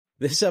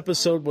This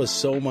episode was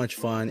so much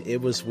fun.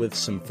 It was with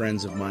some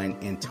friends of mine,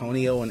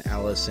 Antonio and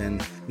Allison.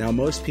 Now,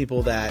 most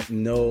people that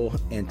know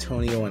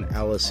Antonio and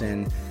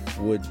Allison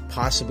would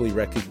possibly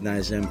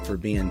recognize them for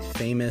being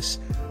famous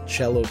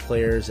cello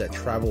players that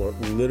travel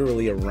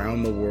literally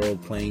around the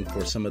world playing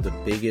for some of the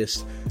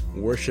biggest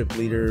worship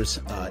leaders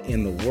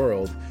in the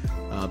world.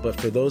 But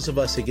for those of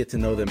us that get to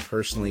know them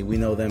personally, we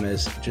know them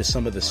as just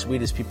some of the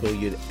sweetest people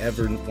you'd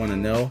ever want to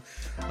know,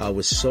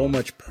 with so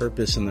much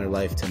purpose in their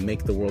life to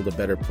make the world a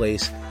better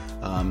place,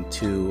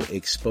 to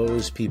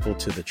expose people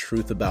to the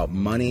truth about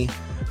money,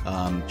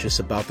 just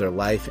about their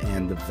life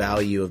and the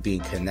value of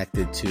being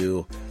connected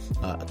to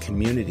a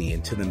community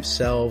and to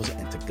themselves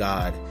and to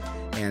God.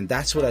 And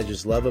that's what I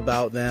just love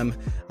about them.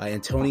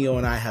 Antonio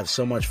and I have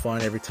so much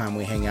fun every time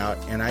we hang out,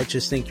 and I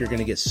just think you're going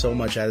to get so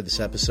much out of this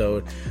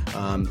episode.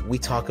 We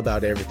talk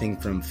about everything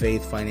from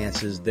faith,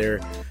 finances,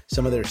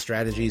 some of their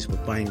strategies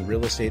with buying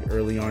real estate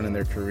early on in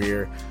their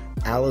career.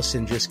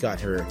 Allison just got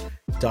her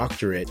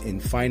doctorate in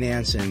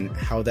finance and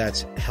how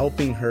that's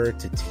helping her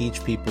to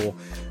teach people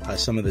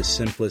some of the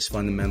simplest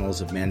fundamentals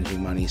of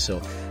managing money.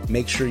 So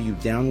make sure you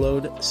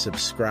download,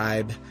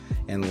 subscribe,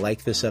 and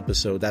like this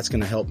episode. That's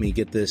going to help me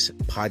get this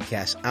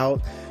podcast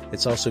out.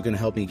 It's also going to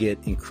help me get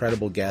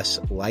incredible guests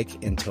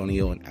like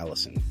Antonio and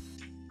Allison.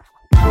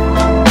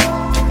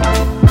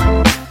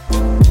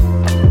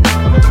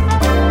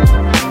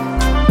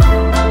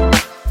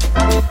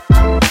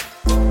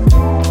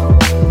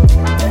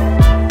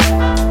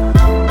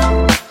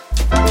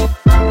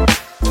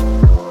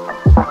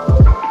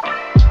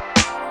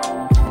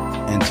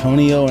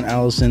 Antonio and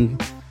Allison,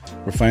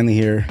 we're finally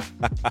here.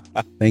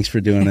 Thanks for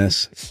doing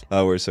this.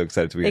 Oh, we're so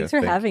excited to be here. Thanks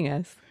for having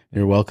us.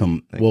 You're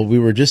welcome. Well, we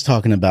were just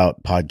talking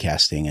about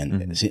podcasting,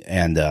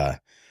 and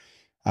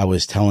I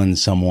was telling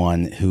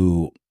someone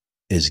who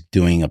is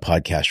doing a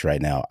podcast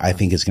right now, I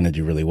think it's going to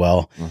do really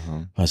well.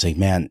 I was like,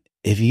 man,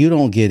 if you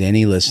don't get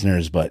any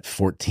listeners but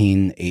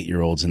 14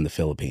 8-year-olds in the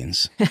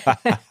Philippines,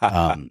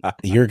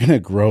 you're going to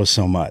grow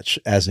so much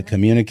as a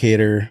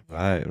communicator.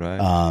 Right.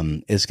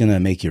 It's going to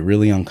make you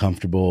really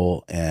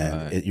uncomfortable,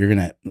 and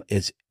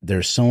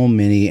there's so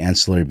many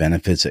ancillary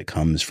benefits that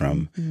comes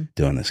from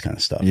doing this kind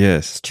of stuff.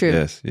 Yes, it's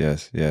true.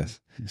 Yes.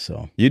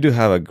 So you do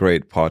have a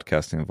great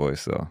podcasting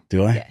voice, though.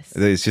 Do I? Yes.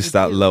 It's just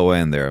that low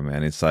end there,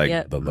 man. It's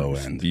like the low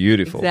end.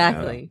 Beautiful.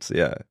 Exactly. So,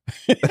 yeah.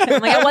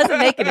 I'm like, I wasn't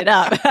making it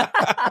up.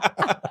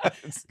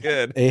 It's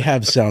good.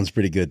 Ahab sounds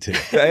pretty good too.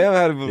 I have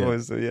had a good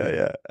voice, so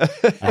yeah.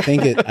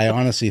 I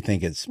honestly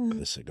think it's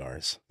the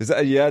cigars. Is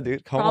that,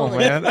 dude? Come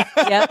Probably. on, man.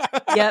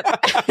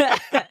 Yep.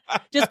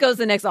 Just goes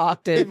the next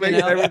octave. It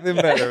makes everything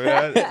better,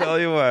 man. I tell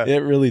you what. It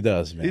really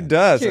does, man. It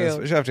does.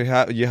 True. Especially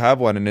after you have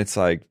one and it's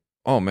like,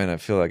 oh man, I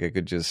feel like I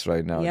could just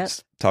right now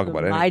just talk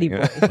about Mighty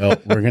anything. boy.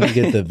 Well, we're going to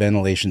get the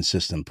ventilation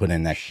system put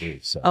in next week.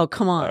 So Oh,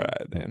 come on. All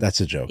right, man.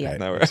 that's a joke. Yeah. Right?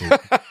 No,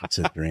 It's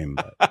a dream.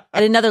 But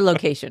At another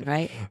location,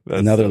 right?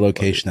 That's another so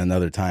location,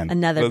 another time.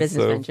 Another That's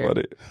business so venture.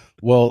 funny.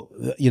 Well,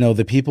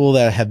 the people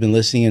that have been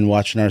listening and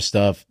watching our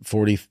stuff,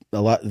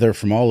 they're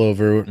from all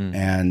over,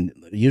 and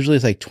usually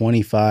it's like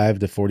 25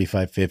 to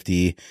 45,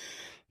 50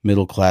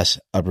 middle class,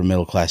 upper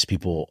middle class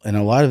people. And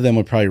a lot of them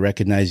would probably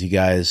recognize you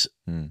guys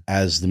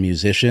as the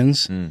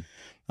musicians.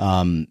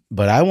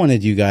 But I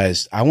wanted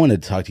to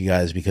talk to you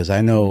guys because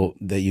I know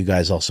that you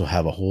guys also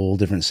have a whole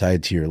different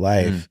side to your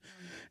life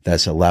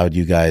that's allowed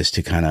you guys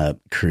to kind of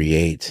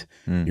create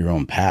your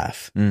own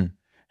path.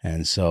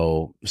 And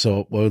so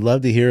I would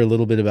love to hear a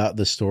little bit about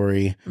the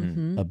story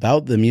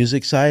about the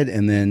music side.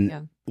 And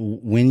then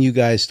when you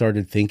guys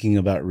started thinking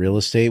about real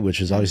estate, which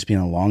has obviously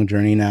been a long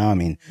journey now. I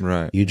mean,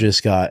 Right. you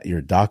just got your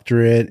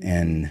doctorate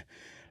and,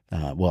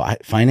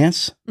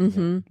 finance,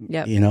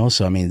 Yep.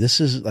 so I mean,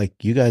 this is like,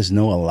 you guys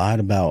know a lot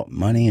about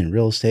money and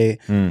real estate,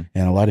 and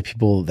a lot of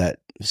people that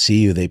see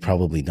you, they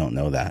probably don't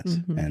know that.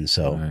 And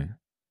so Right.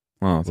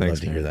 Well, Would thanks love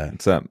to hear man. that.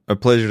 It's a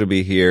pleasure to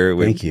be here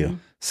with thank you.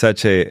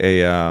 such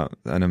an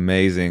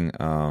amazing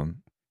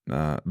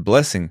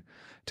blessing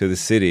to the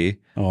city,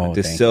 Oh,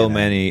 to thank so you, man.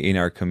 many in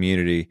our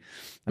community.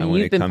 And when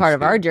you've it been comes part of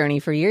to- our journey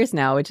for years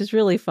now, which is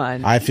really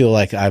fun. I feel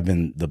like I've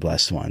been the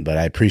blessed one, but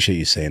I appreciate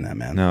you saying that,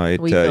 man. No,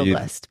 We feel you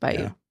blessed by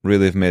you.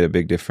 really have made a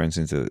big difference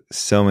into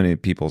so many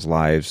people's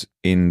lives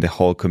in the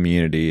whole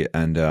community,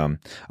 and a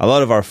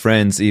lot of our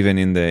friends, even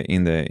in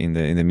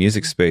the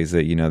music space,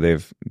 that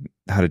they've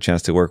had a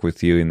chance to work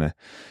with you in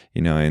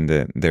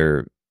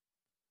their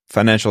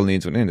financial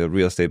needs in the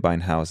real estate, buying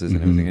houses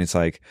and everything. And it's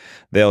like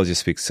they all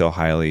just speak so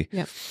highly.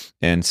 Yep.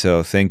 And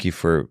so thank you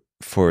for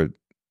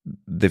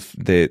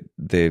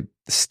the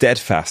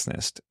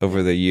steadfastness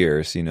over the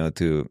years,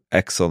 to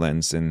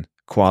excellence and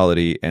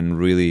quality, and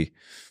really,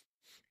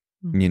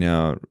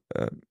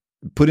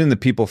 putting the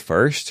people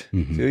first,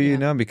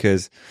 too,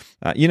 because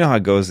you know how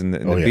it goes in the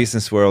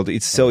business world.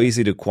 It's so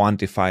easy to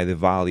quantify the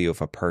value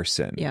of a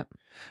person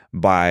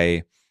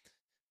by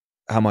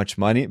how much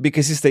money,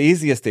 because it's the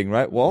easiest thing,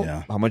 right? Well,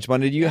 how much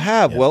money do you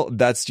have? Well,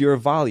 that's your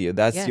value.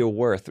 That's your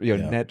worth, your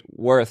net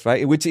worth,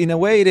 right? Which in a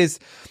way it is,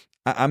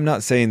 I'm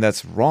not saying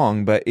that's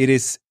wrong, but it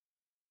is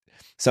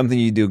something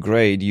you do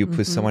great. You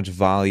put so much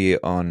value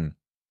on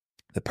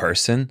the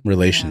person, the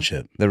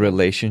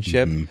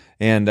relationship.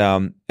 And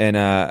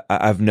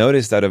I've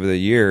noticed that over the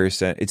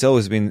years, it's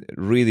always been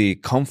really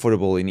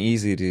comfortable and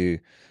easy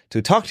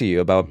to talk to you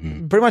about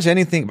pretty much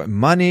anything, about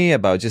money,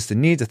 about just the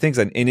needs of things.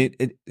 And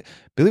it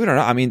believe it or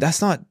not, I mean,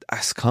 that's not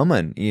as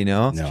common,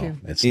 No,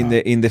 it's not.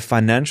 In the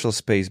financial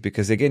space,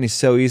 because again, it's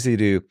so easy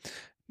to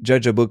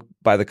judge a book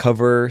by the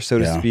cover, so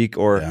to speak,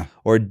 or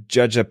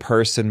judge a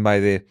person by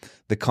the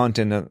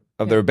content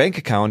of their bank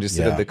account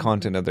instead of the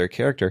content of their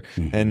character,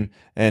 and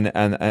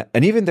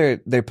even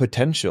their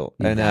potential.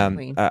 And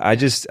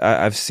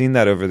I've seen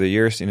that over the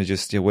years,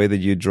 just the way that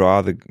you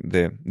draw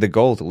the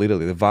gold,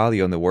 literally the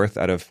value and the worth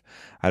out of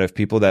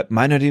people that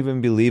might not even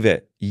believe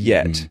it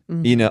yet,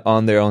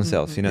 on their own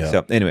selves,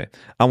 So anyway,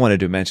 I wanted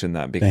to mention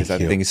that because I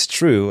think it's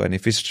true, and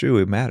if it's true,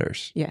 it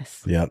matters.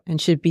 Yes. Yeah. And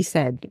should be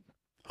said.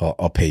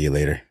 I'll pay you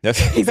later.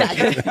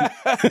 Exactly.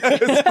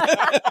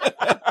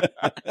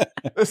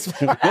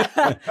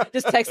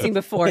 Just texting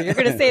before. You're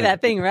going to say that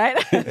thing, right?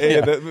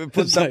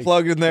 Put some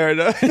plug in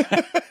there.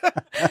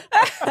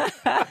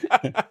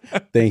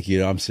 Thank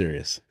you. I'm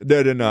serious.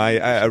 No.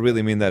 I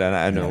really mean that, and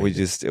I know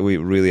we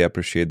really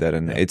appreciate that,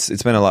 and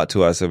it's been a lot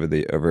to us over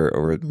the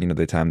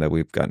time that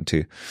we've gotten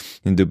to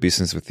do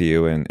business with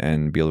you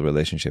and build a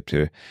relationship.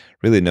 To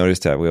really notice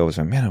that we always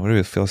went, man, I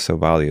really feel so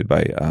valued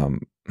by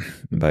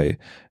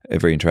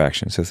every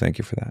interaction. So thank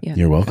you for that. Yeah.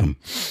 You're welcome.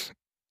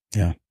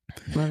 Yeah.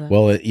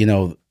 Well,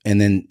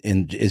 and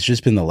it's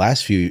just been the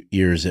last few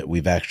years that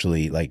we've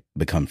actually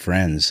become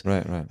friends.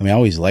 Right. I mean, I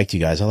always liked you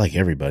guys. I like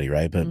everybody,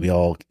 right? But we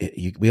all,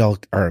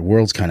 our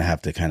worlds kind of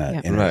have to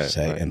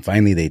intersect, right. And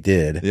finally they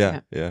did.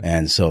 Yeah.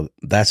 And so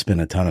that's been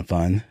a ton of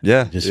fun.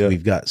 Yeah.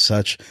 We've got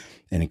such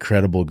an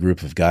incredible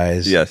group of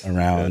guys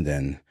around,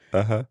 and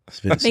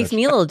it makes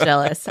me a little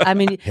jealous. I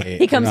mean,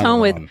 he comes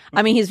home with,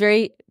 he's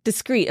very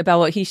discreet about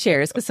what he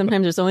shares, because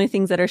sometimes there's only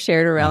things that are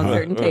shared around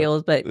certain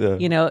tables, but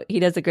he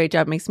does a great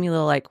job. Makes me a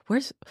little like,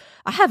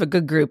 I have a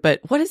good group, but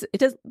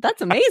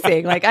that's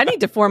amazing. I need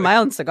to form my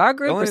own cigar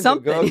group or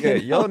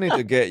something. Y'all need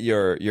to get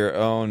your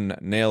own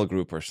nail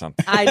group or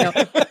something. I know.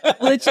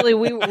 Literally,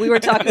 we were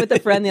talking with a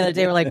friend the other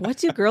day. We're like, what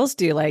do girls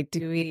do?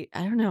 Do we,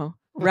 I don't know,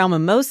 round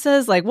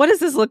mimosas? What does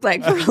this look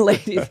like for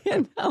ladies?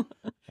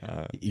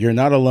 You're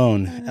not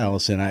alone,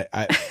 Allison.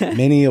 I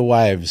many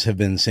wives have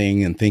been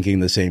saying and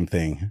thinking the same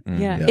thing.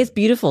 Yeah. It's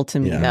beautiful to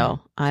me, though.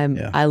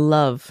 I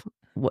love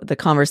the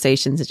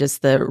conversations,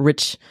 just the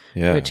rich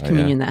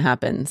communion that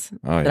happens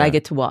that I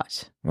get to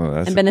watch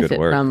and benefit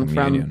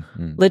from.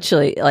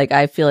 Literally,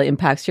 I feel it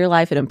impacts your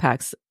life. It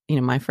impacts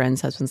my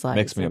friends' husbands' lives.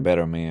 Makes me a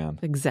better man.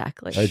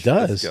 Exactly. It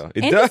does.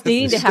 It does.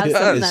 Need to have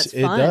something that's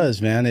fun. It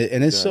does, man.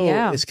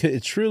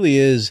 It truly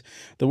is.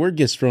 The word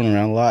gets thrown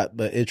around a lot,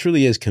 but it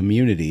truly is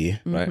community.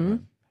 Right.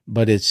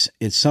 But it's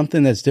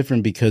something that's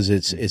different because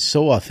it's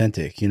so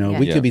authentic.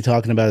 We could be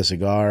talking about a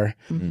cigar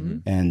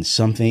and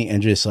something,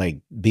 and just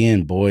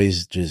being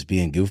boys, just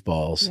being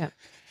goofballs. Yeah.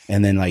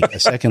 And then a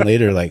second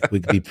later, we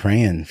could be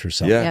praying for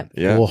something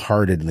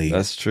wholeheartedly.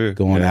 That's true.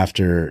 Going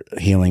after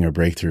healing or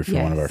breakthrough for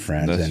one of our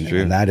friends.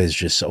 And that is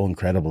just so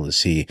incredible to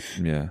see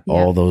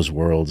all those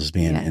worlds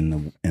being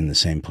in the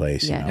same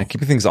place. Yeah,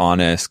 keeping things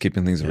honest,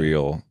 keeping things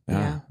real.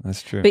 Yeah,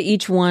 that's true. But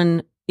each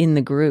one in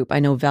the group, I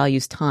know,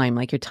 values time.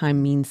 Your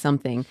time means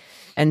something.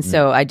 And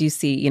so I do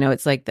see,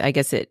 it's I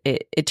guess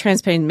it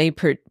transparency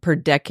maybe per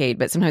decade,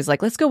 but sometimes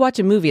let's go watch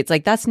a movie. It's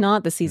that's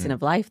not the season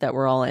of life that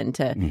we're all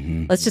into.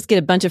 Let's just get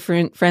a bunch of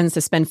friends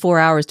to spend 4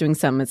 hours doing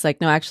something. It's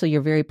no, actually,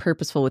 you're very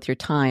purposeful with your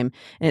time,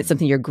 and it's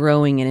something you're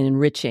growing and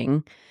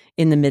enriching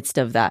in the midst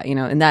of that,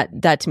 and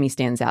that to me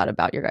stands out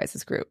about your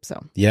guys' group. So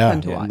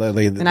fun to watch.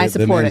 And I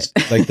support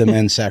it. The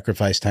men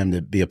sacrifice time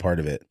to be a part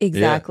of it.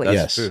 Exactly. Yeah,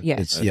 that's true.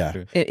 Yes.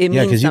 It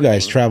means because you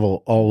guys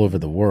travel all over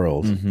the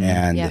world,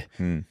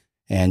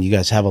 and you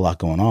guys have a lot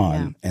going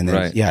on. And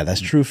then,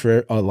 that's true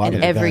for a lot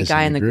of every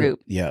guy in the group.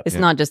 Yeah. It's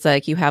not just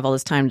you have all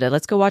this time to,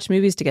 let's go watch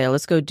movies together.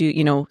 Let's go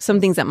do, some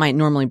things that might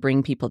normally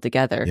bring people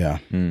together. Yeah.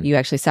 You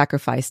actually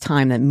sacrifice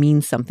time that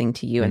means something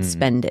to you and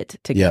spend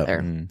it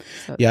together.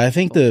 So I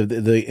think cool.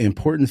 the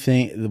important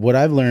thing, what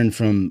I've learned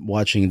from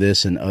watching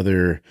this and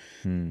other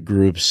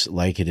groups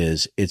like it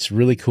is, it's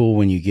really cool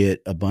when you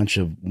get a bunch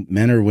of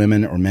men or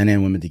women or men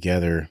and women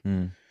together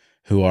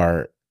who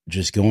are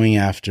just going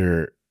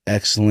after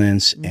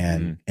excellence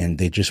and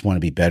they just want to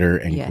be better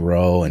and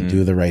grow and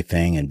do the right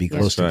thing and be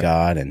close to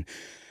God and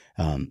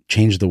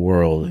change the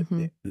world.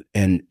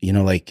 And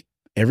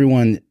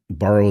everyone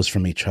borrows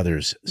from each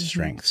other's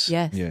strengths.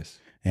 Yes.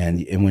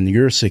 And when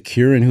you're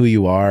secure in who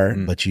you are,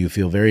 but you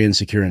feel very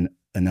insecure in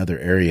another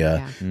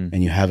area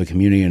and you have a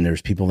community and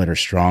there's people that are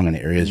strong in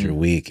the areas you're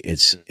weak,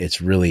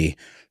 it's really,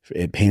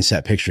 it paints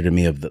that picture to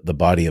me of the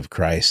body of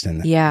Christ,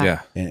 and and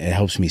it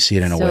helps me see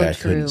it in a way I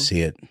couldn't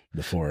see it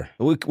before.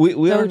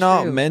 We are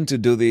not meant to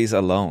do these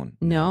alone.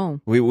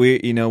 No,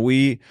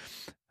 we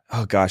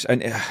oh gosh,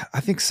 and I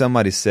think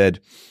somebody said,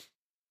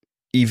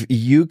 if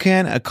you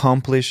can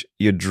accomplish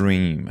your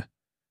dream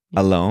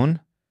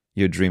alone,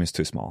 your dream is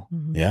too small.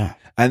 Yeah,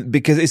 and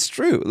because it's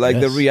true,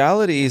 the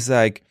reality is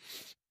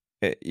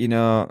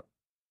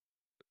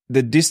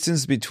the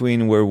distance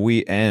between where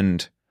we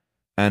end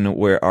and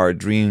where our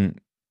dream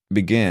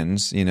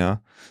begins, you know,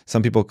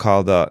 some people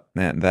call that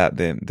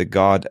the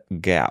God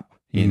gap,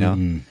 you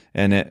know,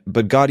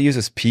 but God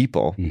uses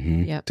people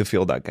to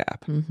fill that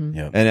gap.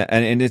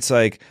 And it's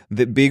like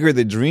the bigger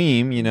the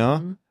dream, you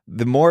know,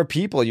 the more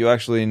people you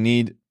actually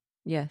need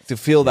to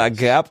fill that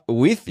gap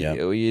with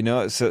you, you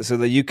know, so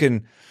that you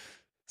can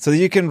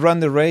run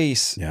the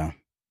race,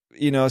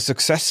 you know,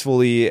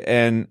 successfully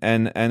and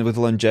with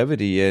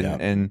longevity.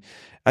 And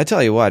I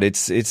tell you what,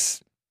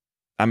 it's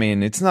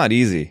not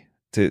easy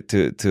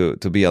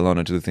to be alone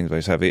and to do things by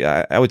yourself.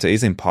 I would say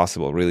it's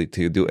impossible really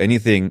to do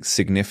anything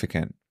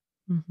significant,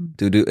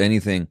 to do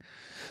anything.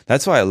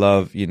 That's why I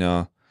love, you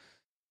know,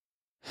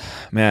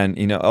 man,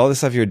 you know, all the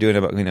stuff you're doing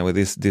about, you know, with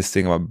this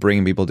thing about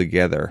bringing people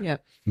together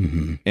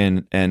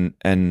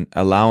and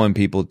allowing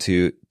people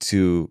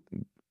to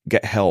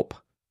get help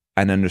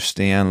and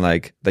understand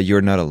like that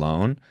you're not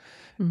alone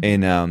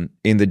in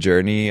the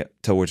journey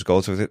towards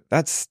goals with it.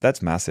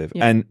 That's massive.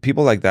 And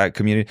people like that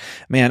community,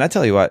 man, I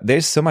tell you what,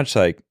 there's so much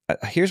like,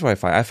 here's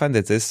what I find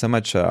that there's so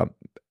much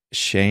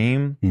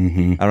shame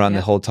around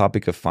the whole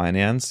topic of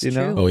finance, you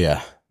know? Oh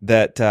yeah.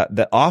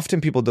 That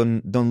often people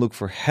don't look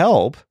for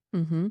help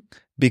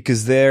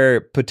because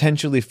they're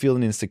potentially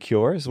feeling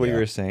insecure, is what you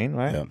were saying,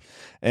 right?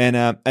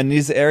 And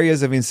these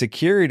areas of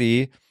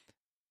insecurity,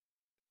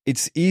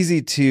 it's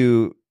easy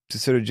to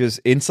sort of just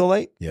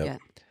insulate,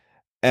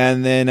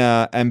 and then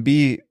and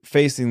be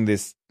facing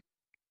these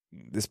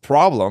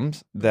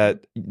problems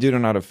that you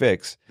don't know how to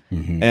fix,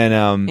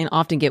 and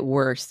often get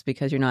worse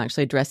because you're not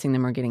actually addressing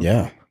them or getting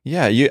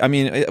I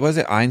mean, was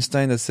it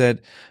Einstein that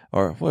said,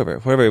 or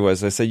whoever it was,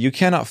 that said, you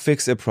cannot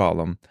fix a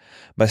problem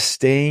by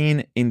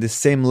staying in the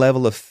same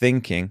level of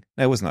thinking.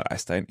 That was not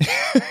Einstein.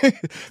 Say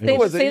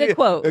the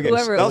quote. Okay.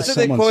 Whoever I'll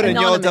say the quote and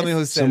y'all tell me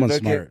who said Someone it.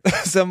 smart.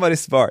 Somebody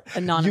smart.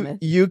 Anonymous.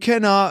 You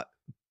cannot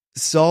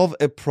solve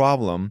a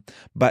problem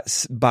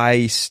but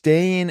by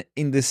staying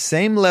in the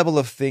same level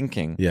of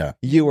thinking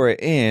you were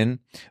in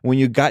when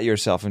you got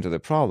yourself into the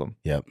problem.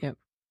 Yep.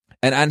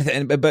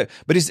 But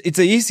it's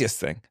the easiest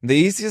thing. The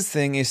easiest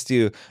thing is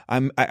to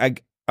I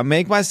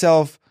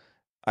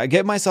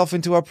get myself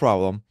into a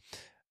problem,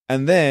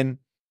 and then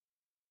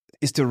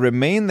is to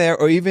remain there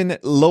or even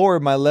lower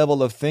my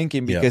level of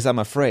thinking because I'm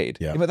afraid.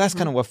 But that's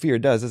kind of what fear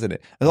does, isn't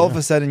it? And all of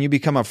a sudden you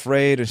become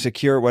afraid or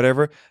insecure,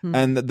 whatever,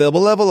 and the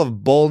level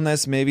of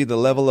boldness, maybe the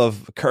level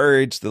of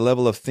courage, the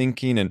level of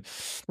thinking and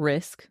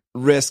risk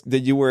that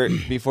you were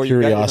before.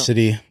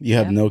 Curiosity, you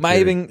have no.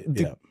 Might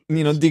even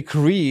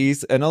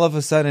decrease, and all of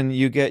a sudden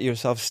you get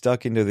yourself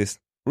stuck into this.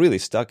 Really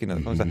stuck into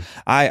the.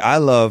 I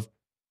love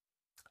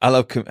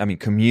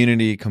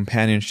community,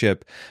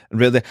 companionship.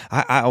 Really,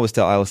 I always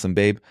tell Allison,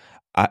 babe,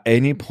 at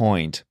any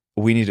point,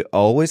 we need to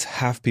always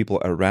have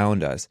people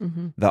around us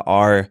that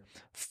are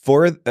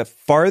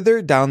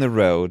farther down the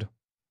road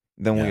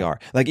than we are.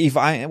 Like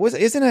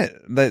isn't it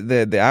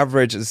the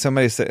average?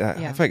 Somebody said,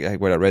 I forget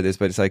where I read this,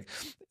 but it's like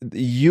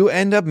you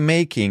end up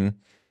making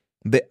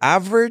the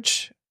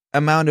average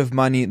amount of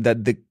money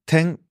that the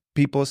 10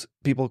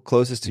 people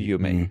closest to you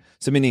make.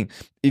 So meaning,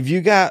 if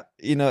you got,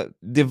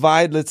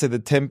 divide, let's say the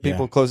 10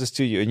 people closest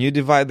to you, and you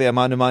divide the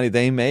amount of money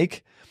they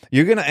make,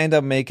 you're going to end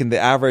up making the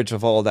average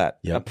of all that,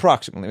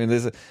 approximately. I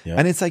mean,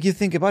 and it's like, you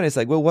think about it, it's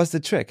like, well, what's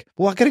the trick?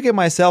 Well, I got to get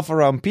myself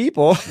around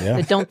people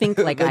that don't think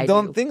like I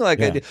don't think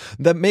like I do,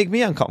 that make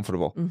me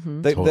uncomfortable.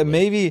 That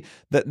maybe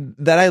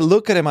that I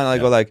look at them and I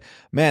go like,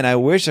 man, I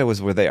wish I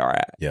was where they are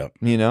at.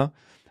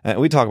 And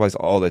we talk about this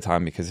all the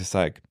time because it's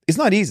like, it's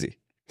not easy.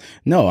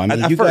 No, I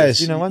mean,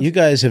 you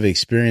guys have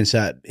experienced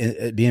that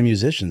being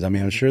musicians. I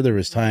mean, I'm sure there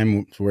was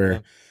time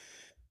where,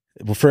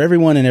 well, for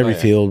everyone in every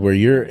field, where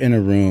you're in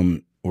a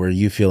room where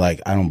you feel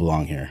like I don't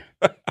belong here.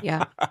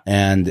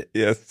 And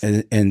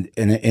and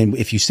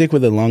if you stick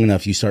with it long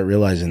enough, you start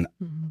realizing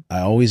I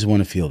always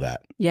want to feel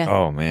that.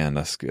 Oh man,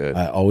 that's good.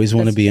 I always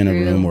want to be in a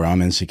room where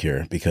I'm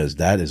insecure, because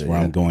that is where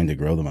I'm going to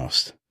grow the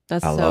most.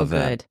 That's so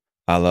good.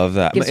 I love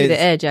that. Gives you the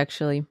edge,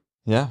 actually.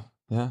 Yeah,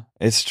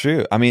 it's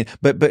true. I mean,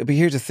 but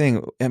here's the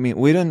thing. I mean,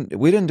 we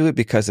don't do it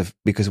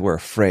because we're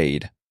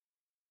afraid.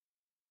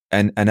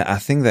 And I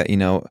think that,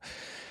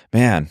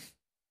 man,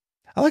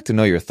 I like to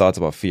know your thoughts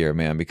about fear,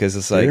 man, because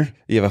it's like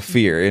you have a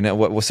fear,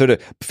 what sort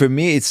of, for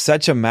me, it's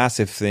such a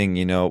massive thing,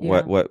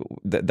 what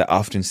that I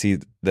often see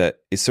that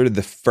it's sort of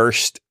the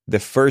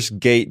first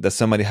gate that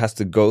somebody has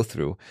to go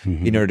through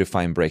in order to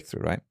find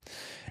breakthrough, right?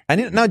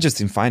 And not just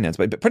in finance,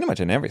 but pretty much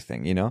in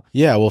everything,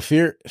 Yeah, well,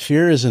 fear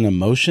is an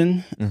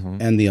emotion,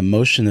 and the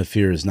emotion of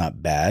fear is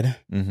not bad.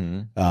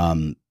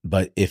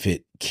 But if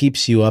it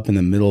keeps you up in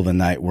the middle of the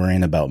night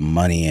worrying about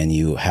money, and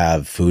you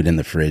have food in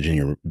the fridge and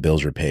your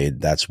bills are paid,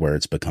 that's where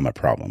it's become a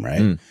problem,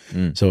 right?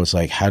 So it's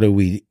like, how do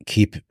we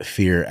keep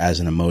fear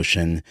as an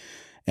emotion?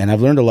 And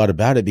I've learned a lot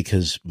about it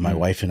because my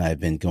wife and I have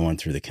been going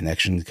through the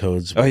connection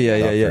codes. Oh,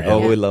 yeah.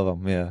 Oh, we love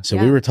them, yeah. So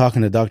we were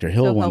talking to Dr.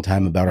 Hill one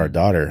time about our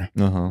daughter.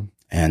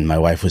 And my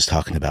wife was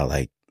talking about,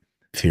 like,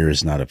 fear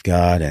is not of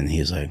God. And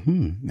he's like,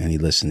 and he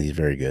listened. He's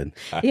very good.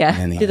 Yeah.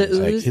 And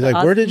he's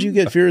like, where did you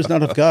get fear is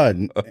not of God?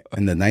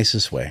 In the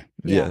nicest way.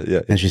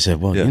 Yeah. And she said,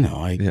 well,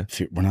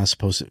 we're not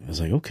supposed to. I was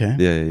like, okay.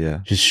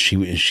 Yeah.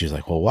 She's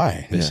like, well,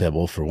 why? He said,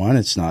 well, for one,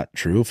 it's not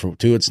true. For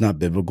two, it's not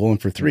biblical.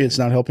 And for three, it's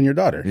not helping your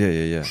daughter.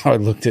 Yeah. I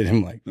looked at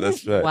him like,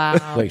 that's right.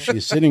 Wow. Like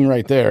she's sitting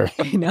right there.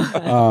 I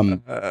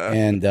know.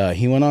 And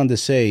he went on to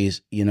say,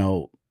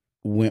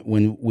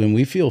 when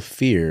we feel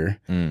fear,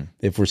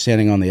 if we're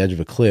standing on the edge of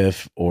a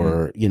cliff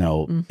or,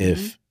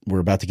 if we're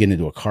about to get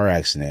into a car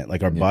accident,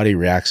 like our body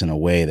reacts in a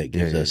way that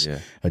gives us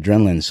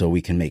adrenaline so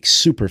we can make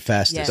super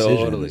fast decisions.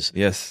 Totally.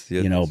 Yes.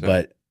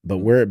 But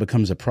where it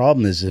becomes a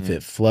problem is if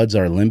it floods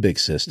our limbic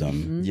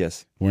system.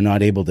 Yes. We're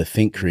not able to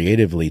think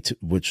creatively,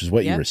 which is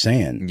what you were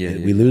saying.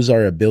 We lose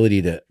our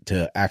ability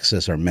to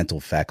access our mental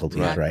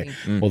faculties, right?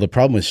 Well, the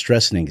problem with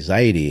stress and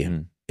anxiety,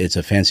 it's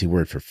a fancy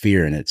word for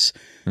fear, and it's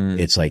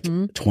like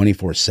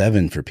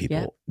 24/7 for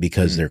people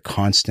because they're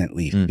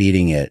constantly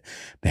feeding it.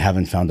 They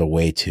haven't found a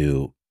way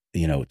to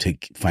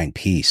find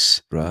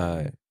peace.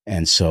 Right.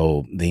 And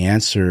so the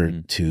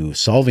answer to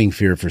solving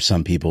fear for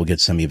some people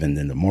gets them even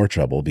into more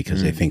trouble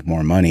because they think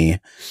more money,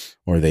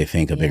 or they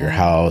think a bigger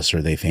house,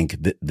 or they think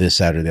this,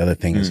 that, or the other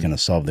thing is going to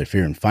solve their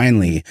fear. And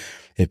finally,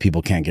 if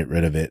people can't get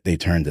rid of it, they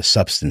turn to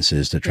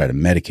substances to try to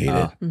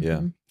medicate it.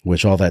 Yeah.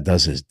 Which all that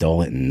does is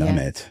dull it and numb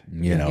it,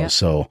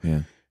 So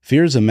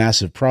fear is a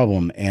massive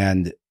problem,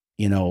 and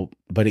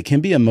but it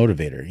can be a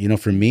motivator.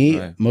 For me,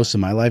 most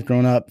of my life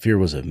growing up, fear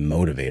was a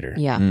motivator.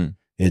 Yeah.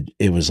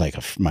 It was like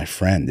my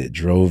friend. It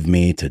drove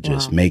me to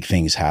just make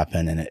things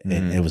happen, and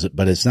it was.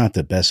 But it's not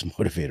the best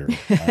motivator.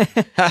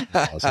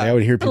 I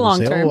would hear people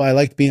say, "Oh, I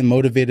like being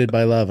motivated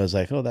by love." I was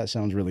like, "Oh, that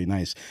sounds really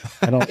nice."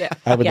 I don't.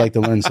 I would like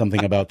to learn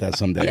something about that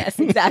someday. Yes,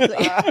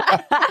 exactly.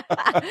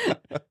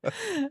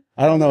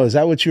 I don't know. Is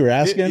that what you were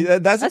asking?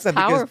 That's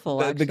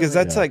powerful. Because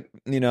that's like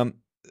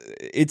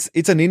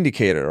it's an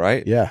indicator,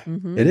 right? Yeah,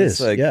 it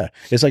is.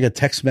 It's like a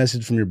text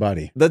message from your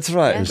body. That's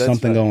right. There's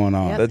something going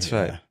on. That's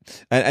right.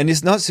 And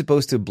it's not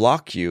supposed to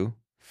block you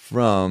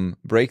from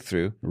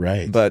breakthrough,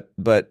 right? But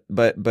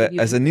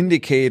as an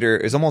indicator,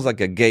 it's almost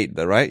like a gate,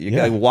 right? You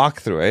gotta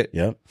walk through it,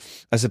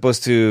 as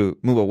opposed to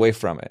move away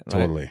from it.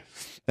 Right? Totally.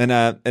 And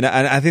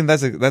I think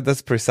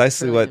that's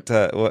precisely what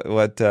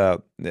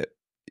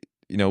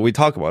we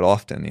talk about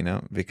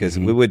often, because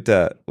we would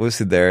we'll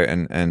sit there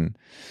and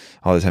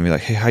all the time be like,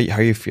 hey, how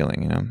are you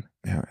feeling?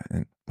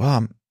 And,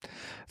 well, I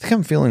think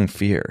I'm feeling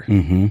fear.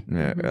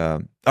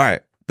 All right.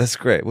 That's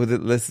great. Well,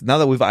 now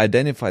that we've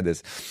identified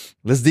this,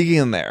 let's dig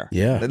in there.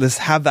 Yeah. Let's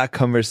have that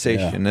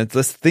conversation.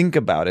 Let's think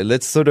about it.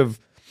 Let's sort of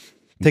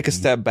take a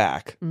step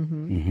back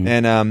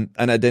and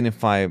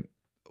identify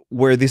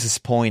where this is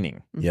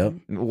pointing. Yep.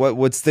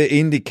 What's the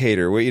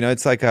indicator? Where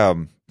it's like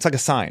a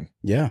sign.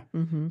 Yeah.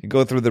 You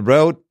go through the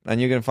road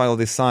and you're gonna find all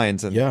these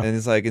signs, and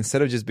it's like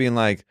instead of just being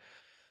like,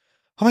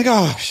 oh my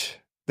gosh,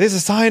 there's a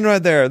sign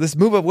right there. Let's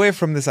move away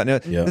from this sign.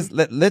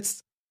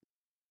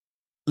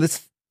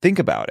 Let's think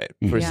about it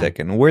for a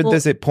second. Where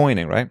does it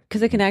pointing, right?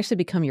 Because it can actually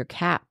become your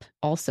cap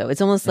also.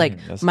 It's almost like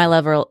my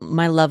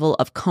level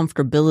of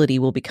comfortability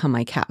will become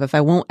my cap. If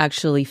I won't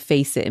actually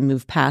face it and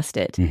move past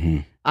it,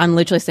 I'm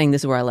literally saying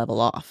this is where I level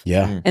off.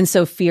 Yeah. And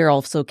so fear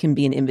also can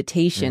be an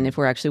invitation if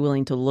we're actually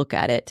willing to look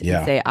at it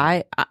and say,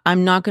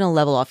 I'm not going to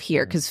level off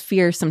here, because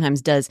fear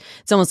sometimes does.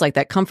 It's almost like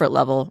that comfort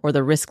level or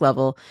the risk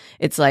level.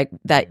 It's like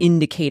that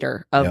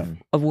indicator of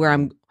where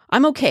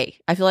I'm okay.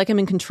 I feel like I'm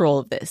in control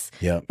of this.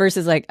 Yeah.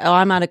 Versus like, oh,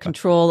 I'm out of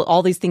control.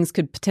 All these things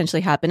could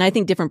potentially happen. I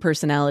think different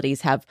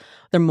personalities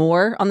they're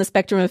more on the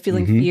spectrum of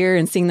feeling fear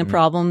and seeing the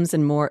problems,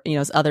 and more,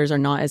 others are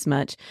not as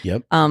much.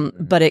 Yep.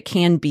 But it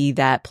can be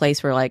that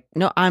place where like,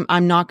 no,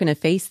 I'm not going to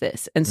face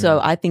this. And so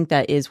I think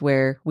that is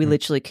where we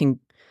literally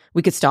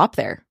we could stop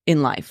there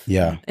in life.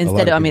 Yeah.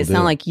 Instead of, it's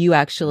not like you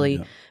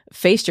actually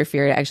faced your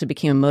fear. It actually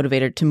became a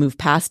motivator to move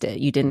past it.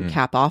 You didn't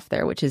cap off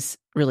there, which is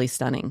really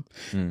stunning.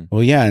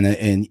 Well, yeah,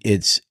 and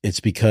it's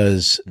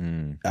because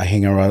I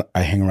hang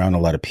around a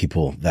lot of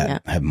people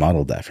that have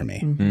modeled that for me,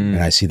 and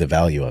I see the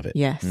value of it.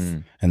 Yes,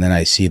 and then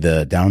I see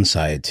the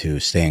downside to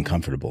staying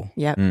comfortable.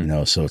 Yep.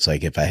 So it's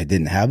like if I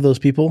didn't have those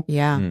people,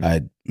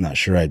 I'm not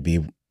sure I'd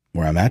be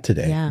where I'm at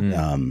today.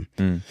 Yeah.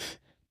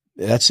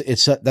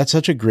 That's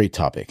such a great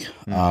topic.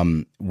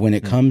 When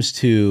it comes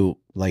to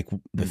like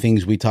the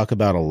things we talk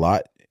about a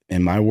lot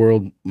in my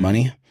world,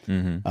 money.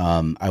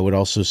 I would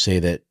also say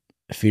that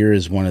fear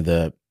is one of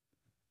the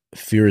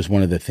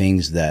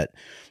things that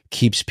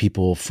keeps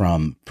people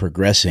from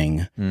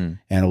progressing. And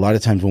a lot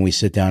of times when we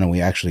sit down and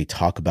we actually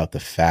talk about the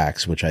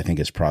facts, which I think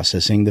is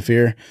processing the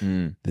fear,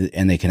 and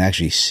they can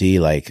actually see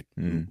like,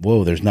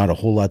 whoa, there's not a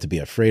whole lot to be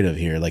afraid of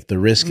here. Like the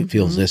risk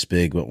feels this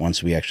big, but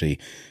once we actually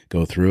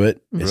go through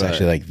it, it's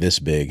actually like this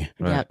big.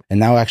 Right. And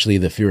now actually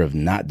the fear of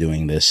not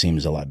doing this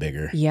seems a lot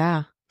bigger.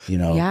 Yeah.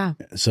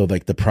 So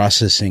like the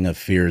processing of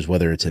fears,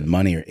 whether it's in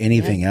money or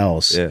anything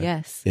else,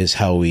 is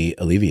how we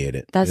alleviate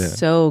it. That's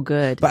so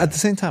good. But at the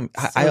same time,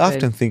 I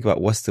often think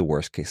about what's the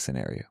worst case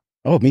scenario.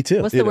 Oh, me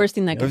too. What's the worst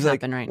thing that could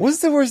happen right now? What's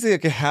the worst thing that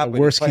could happen?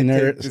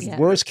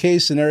 Worst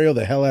case scenario,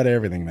 the hell out of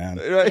everything, man.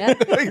 Right? Yeah.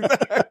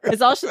 Exactly.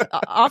 It's also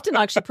often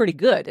actually pretty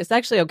good. It's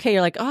actually okay.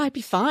 You're like, oh, I'd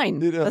be fine.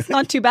 That's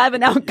not too bad of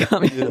an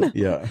outcome.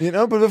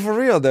 Yeah. But for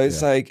real though,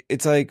 it's like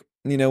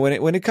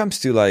when it comes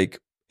to like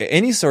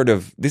any sort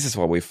of, this is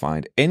what we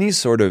find, any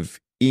sort of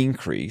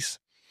increase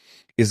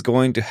is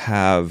going to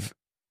have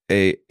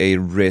a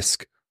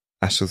risk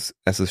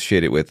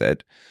associated with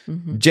it.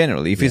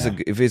 Generally, if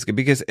it's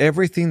because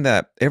everything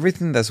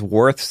that's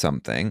worth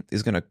something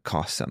is going to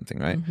cost something,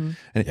 right?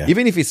 And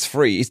even if it's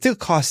free, it still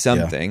costs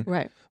something,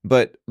 right?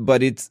 But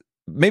it's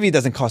maybe it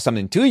doesn't cost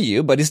something to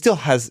you, but it still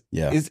has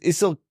it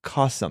still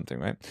costs something,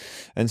 right?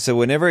 And so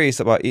whenever it's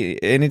about,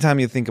 anytime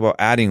you think about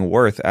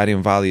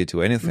adding value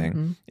to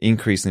anything,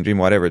 increasing dream,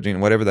 whatever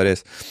that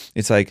is,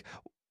 it's like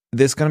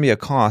there's going to be a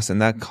cost,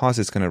 and that cost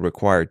is going to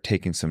require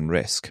taking some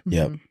risk.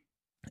 Yep.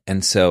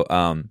 And so,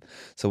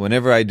 so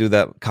whenever I do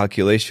that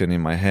calculation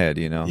in my head,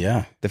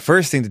 the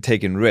first thing to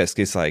take in risk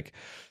is like,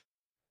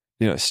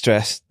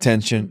 stress,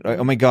 tension. Right?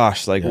 Oh my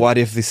gosh, like what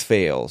if this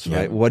fails,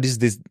 right? What is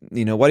this?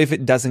 What if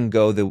it doesn't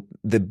go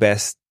the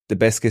best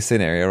case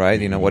scenario,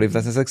 right? What if it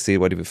doesn't succeed?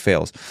 What if it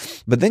fails?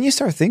 But then you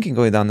start thinking,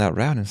 going down that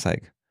route, and it's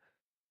like,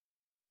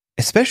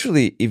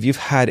 especially if you've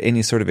had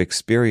any sort of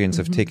experience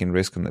of taking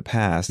risk in the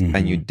past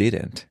and you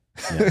didn't.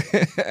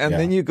 And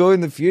then you go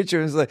in the future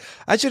and it's like,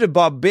 I should have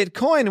bought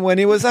Bitcoin when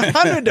it was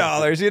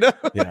 $100,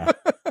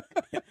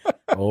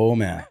 Oh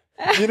man.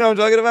 You know what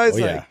I'm talking about?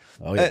 It's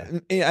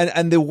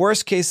and the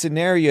worst case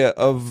scenario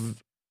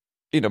of,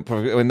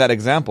 in that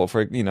example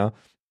for,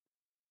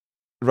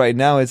 right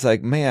now, it's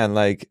like, man,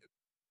 like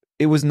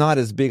it was not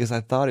as big as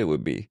I thought it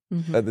would be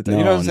at the time.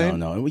 You know what I'm saying?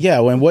 No. Yeah.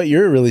 When what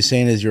you're really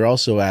saying is you're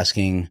also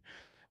asking,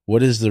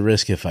 what is the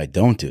risk if I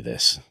don't do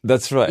this?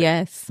 That's right.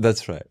 Yes.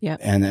 That's right. Yeah.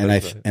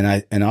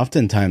 And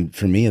oftentimes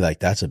for me, like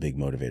that's a big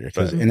motivator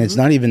and it's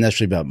not even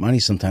necessarily about money.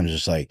 Sometimes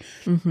it's like,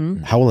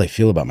 how will I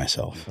feel about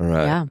myself?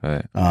 Right. Yeah.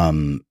 Right.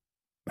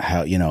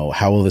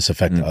 How will this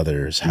affect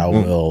others? How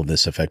will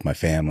this affect my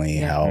family?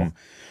 How,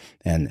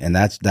 and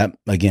that's a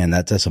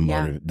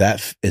motive.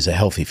 That is a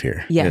healthy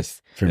fear. Yes.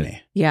 For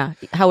me. Yeah.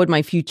 How would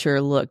my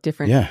future look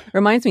different? Yeah.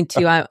 Reminds me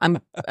too, I'm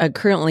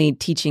currently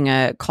teaching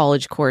a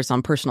college course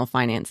on personal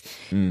finance.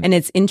 And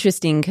it's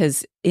interesting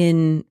because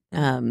in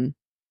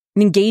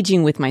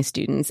engaging with my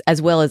students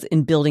as well as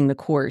in building the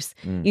course,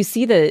 you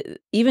see that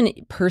even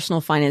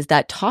personal finance,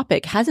 that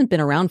topic hasn't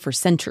been around for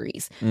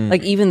centuries.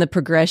 Like even the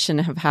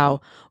progression of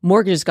how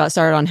mortgages got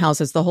started on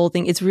houses, the whole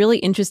thing. It's really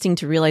interesting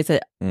to realize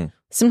that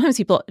sometimes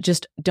people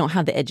just don't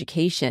have the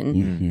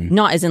education,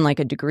 not as in like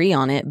a degree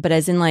on it, but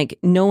as in like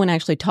no one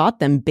actually taught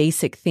them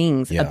basic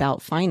things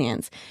about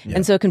finance.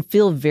 And so it can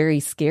feel very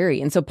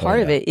scary. And so part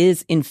of it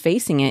is in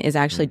facing it is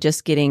actually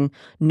just getting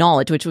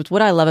knowledge, which was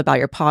what I love about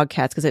your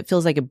podcast, because it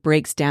feels like it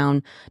breaks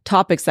down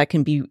topics that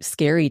can be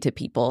scary to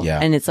people.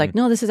 And it's like,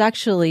 no, this is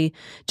actually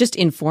just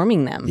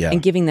informing them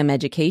and giving them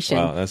education.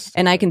 Wow,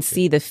 and I can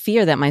see the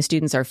fear that my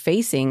students are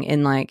facing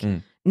in like,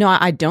 no,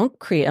 I don't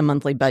create a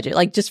monthly budget,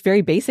 like just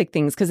very basic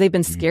things because they've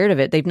been scared of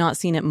it. They've not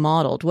seen it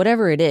modeled,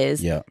 whatever it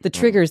is, the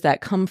triggers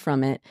that come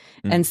from it.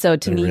 And so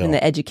to me, even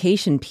the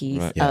education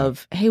piece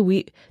of,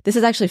 hey, this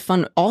is actually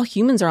fun. All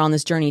humans are on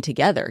this journey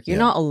together. You're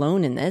not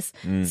alone in this.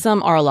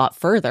 Some are a lot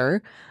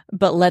further,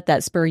 but let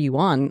that spur you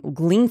on,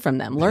 glean from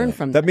them, learn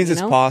from them. That means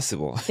it's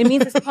possible. It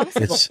means it's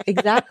possible.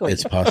 Exactly.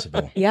 It's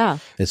possible. Yeah.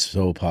 It's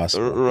so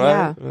possible.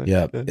 Right.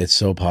 Yeah. It's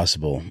so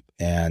possible.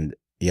 And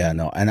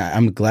and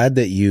I'm glad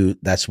that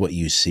that's what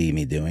you see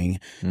me doing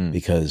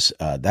because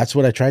that's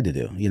what I tried to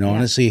do.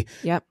 Honestly,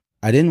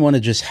 I didn't want to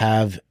just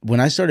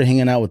when I started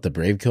hanging out with the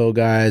Brave Co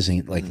guys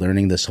and like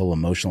learning this whole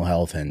emotional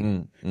health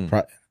and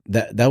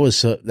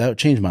that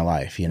changed my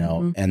life,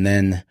 and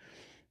then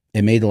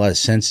it made a lot of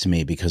sense to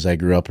me because I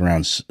grew up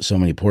around so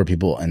many poor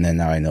people and then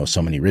now I know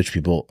so many rich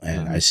people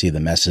and I see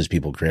the messes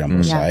people create on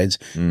both sides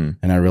and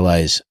I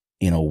realize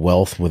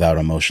wealth without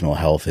emotional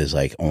health is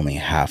like only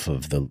half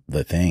of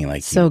the thing.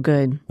 Like so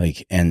good.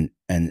 Like and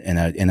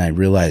I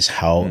realized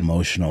how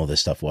emotional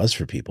this stuff was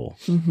for people.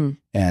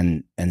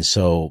 And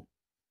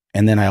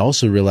then I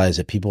also realized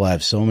that people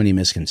have so many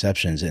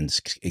misconceptions and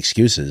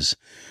excuses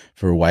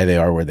for why they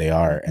are where they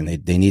are, and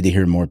they need to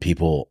hear more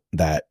people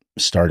that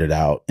started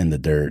out in the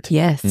dirt.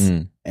 Yes,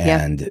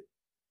 and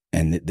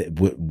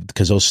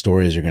because those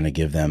stories are going to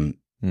give them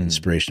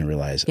inspiration to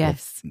realize,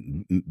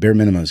 bare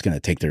minimum is going to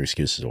take their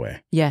excuses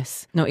away.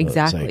 Yes. No,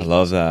 exactly. I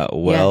love that.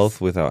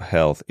 Wealth without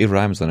health. It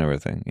rhymes on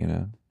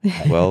everything,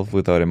 Wealth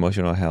without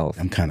emotional health.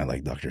 I'm kind of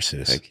like Dr.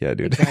 Seuss. Heck yeah,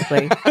 dude.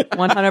 Exactly.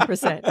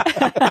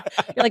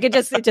 100%. You're like,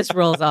 it just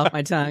rolls off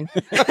my tongue.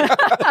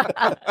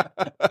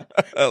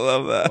 I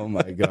love that. Oh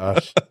my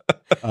gosh.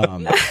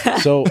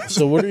 So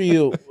what are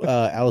you,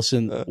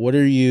 Allison, what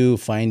are you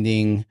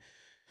finding?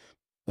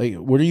 Like,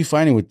 what are you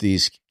finding with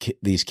these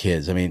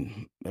kids? I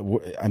mean,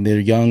 they're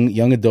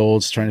young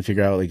adults trying to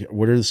figure out, like,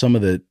 what are some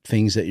of the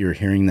things that you're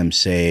hearing them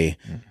say?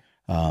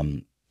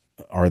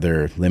 Are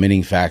there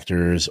limiting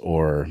factors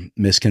or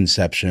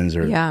misconceptions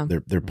or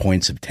their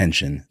points of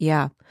tension?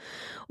 Yeah.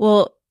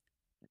 Well,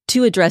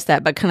 to address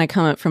that, but kind of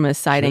come up from a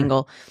side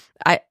angle.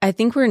 I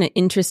think we're in an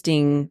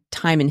interesting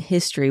time in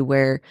history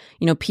where,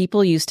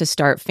 people used to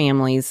start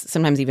families,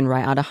 sometimes even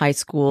right out of high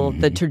school.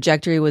 The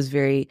trajectory was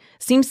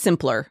seems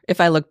simpler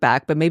if I look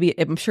back, but maybe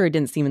I'm sure it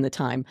didn't seem in the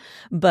time.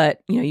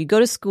 But, you go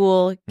to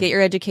school, get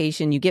your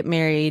education, you get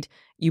married,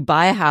 you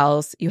buy a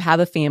house, you have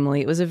a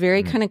family. It was a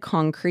very kind of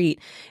concrete.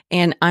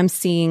 And I'm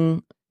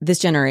seeing this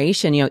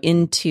generation,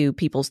 into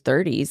people's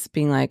 30s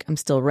being like, I'm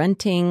still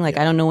renting. Like,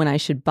 I don't know when I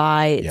should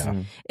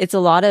buy. It's a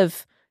lot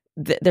of,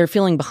 they're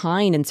feeling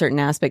behind in certain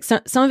aspects.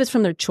 Some of it's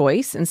from their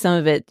choice, and some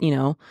of it,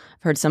 I've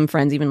heard some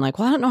friends even like,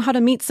 well, I don't know how to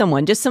meet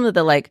someone. Just some of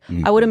the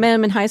I would have met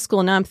him in high school,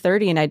 and now I'm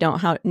 30 and I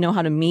don't know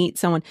how to meet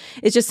someone.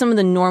 It's just some of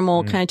the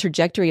normal kind of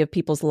trajectory of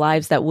people's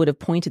lives that would have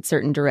pointed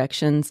certain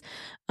directions.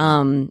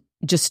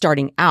 Just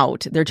starting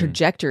out, their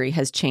trajectory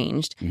has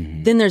changed.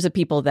 Then there's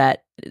people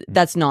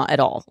that's not at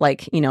all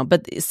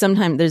but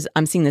sometimes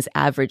I'm seeing this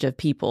average of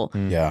people.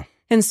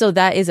 And so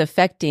that is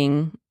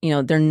affecting,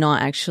 they're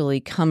not actually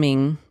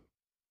coming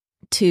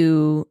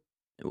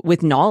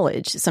with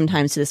knowledge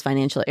sometimes to this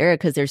financial era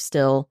because they're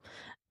still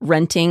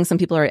renting. Some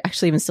people are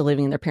actually even still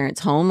living in their parents'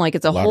 home. Like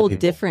it's a whole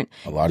different,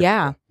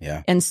 yeah.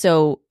 And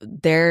so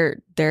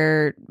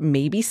they're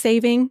maybe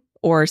saving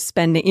or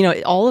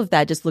spending, all of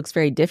that just looks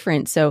very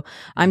different. So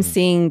I'm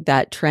seeing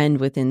that trend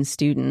within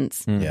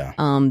students,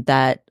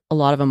 that a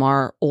lot of them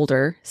are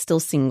older, still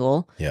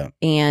single,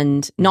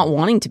 and not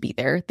wanting to be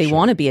there. They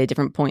want to be at a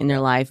different point in their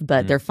life,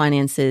 but their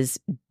finances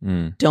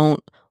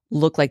don't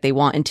look like they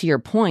want. And to your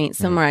point,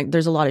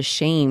 there's a lot of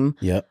shame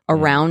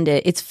around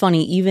it. It's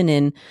funny, even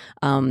in,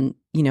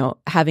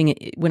 having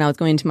it, when I was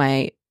going into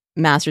my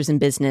master's in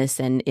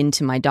business and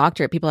into my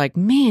doctorate, people are like,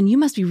 man, you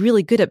must be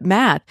really good at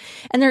math.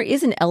 And there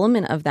is an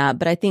element of that.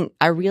 But I think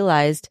I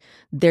realized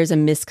there's a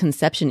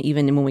misconception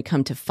even when we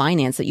come to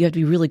finance that you have to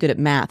be really good at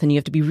math and you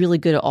have to be really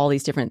good at all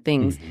these different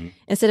things.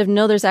 Instead of,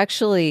 no, there's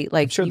actually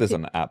I'm sure there's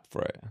an app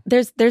for it.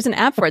 There's an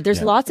app for it.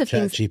 There's lots of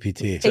things.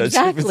 GPT.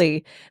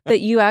 Exactly. That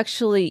you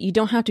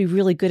don't have to be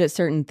really good at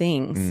certain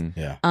things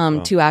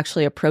to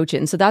actually approach it.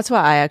 And so that's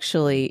why I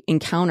actually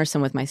encounter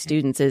some with my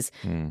students is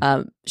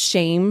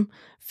shame,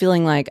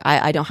 feeling like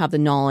I don't have the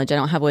knowledge, I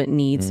don't have what it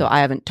needs, so I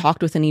haven't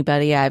talked with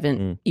anybody, I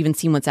haven't even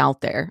seen what's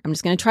out there. I'm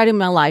just going to try to in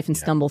my life and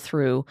stumble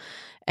through.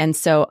 And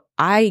so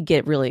I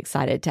get really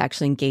excited to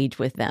actually engage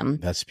with them.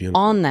 That's beautiful.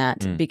 On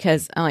that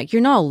because I'm like,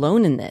 you're not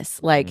alone in this.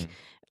 Like,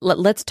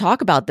 let's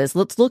talk about this.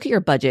 Let's look at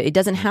your budget. It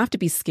doesn't have to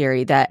be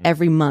scary that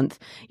every month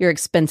your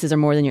expenses are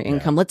more than your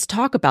income. Let's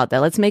talk about that.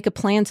 Let's make a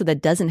plan so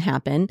that doesn't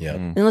happen.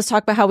 And let's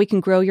talk about how we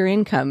can grow your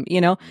income,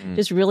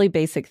 just really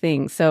basic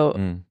things.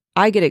 So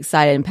I get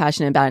excited and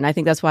passionate about it. And I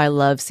think that's why I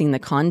love seeing the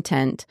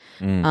content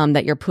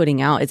that you're putting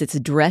out is it's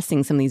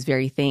addressing some of these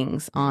very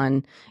things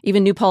on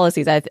even new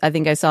policies. I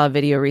think I saw a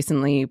video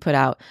recently you put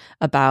out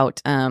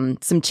about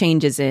some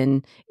changes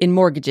in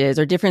mortgages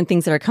or different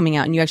things that are coming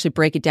out, and you actually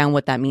break it down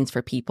what that means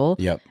for people.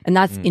 And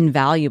that's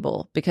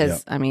invaluable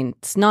because, I mean,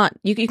 it's not,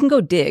 you can go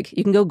dig,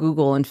 you can go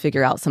Google and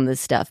figure out some of this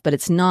stuff, but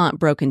it's not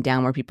broken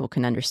down where people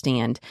can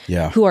understand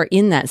who are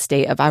in that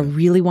state of, I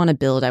really want to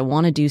build, I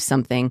want to do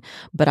something,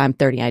 but I'm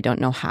 30, I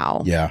don't know how.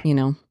 Or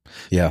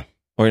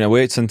in a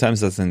way, it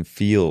sometimes doesn't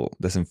feel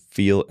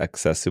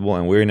accessible,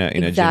 and we're in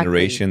a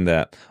generation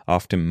that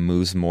often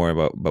moves more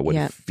about what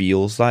it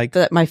feels like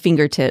at my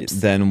fingertips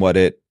than what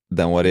it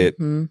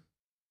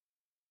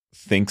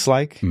thinks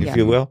like, if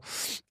you will,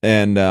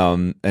 and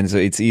so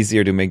it's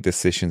easier to make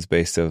decisions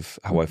based of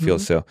how I feel.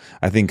 So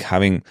I think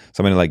having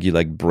somebody like you,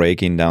 like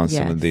breaking down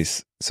some of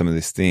these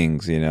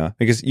things,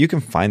 because you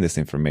can find this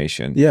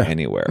information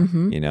anywhere,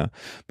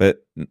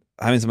 but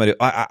having somebody,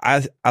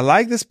 I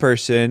like this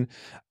person,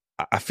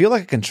 I feel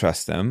like I can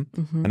trust them,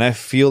 and I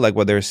feel like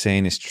what they're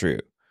saying is true.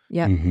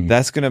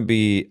 That's gonna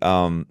be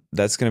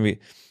there's gonna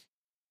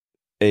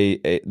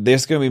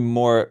be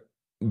more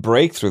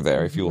breakthrough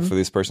there, if you will, for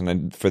this person,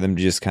 and for them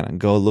to just kind of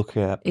go look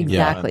at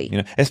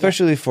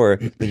especially for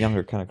the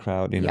younger kind of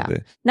crowd.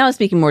 Now I'm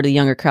speaking more to the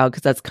younger crowd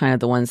because that's kind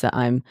of the ones that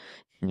I'm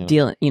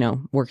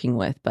working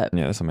with. But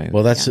that's amazing.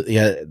 Well, that's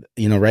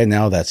right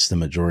now that's the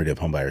majority of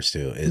homebuyers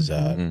too is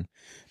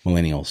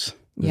millennials.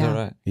 Is that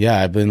right?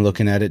 Yeah, I've been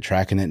looking at it,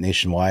 tracking it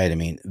nationwide. I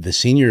mean, the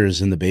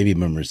seniors and the baby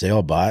boomers, they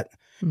all bought.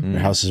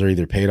 Their houses are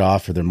either paid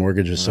off or their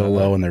mortgage is so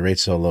low and their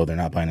rate's so low, they're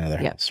not buying another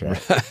house, right?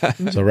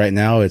 So right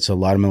now it's a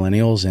lot of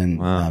millennials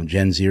and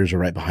Gen Zers are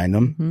right behind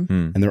them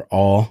and they're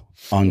all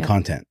on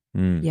content.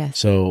 Yes.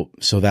 So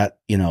that,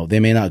 they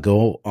may not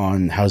go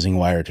on Housing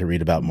Wire to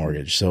read about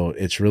mortgage. So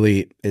it's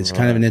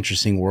kind of an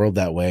interesting world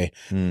that way.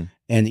 And,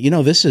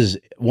 this is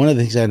one of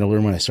the things I had to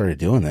learn when I started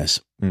doing this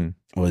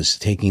was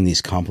taking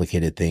these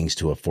complicated things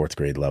to a 4th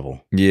grade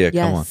level. Yeah,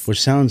 come on.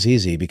 Which sounds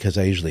easy because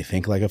I usually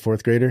think like a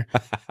 4th grader,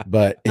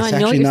 but it's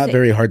actually not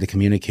very hard to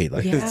communicate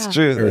like that. It's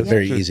true. Or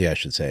very easy, I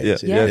should say.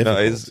 Yes,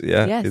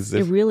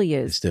 it really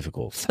is. It's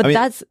difficult.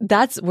 But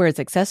that's where it's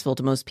accessible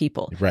to most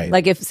people. Right.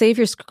 Like if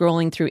you're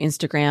scrolling through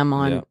Instagram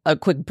on a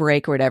quick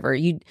break or whatever,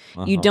 you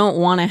don't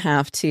want to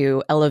have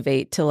to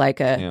elevate to like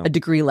a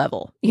degree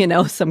level,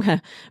 some kind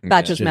of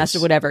bachelor's,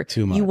 master, whatever.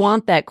 Too much. You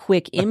want that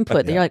quick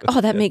input that you're like,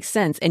 oh, that makes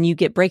sense. And you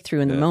get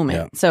breakthrough in the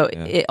moment. So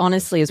it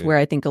honestly is where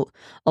I think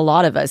a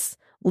lot of us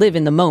live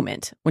in the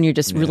moment when you're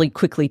just really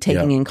quickly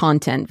taking in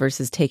content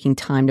versus taking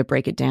time to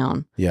break it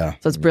down. Yeah.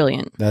 So it's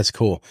brilliant. That's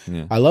cool.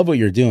 Yeah. I love what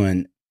you're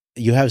doing.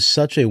 You have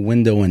such a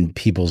window in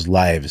people's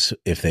lives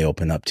if they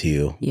open up to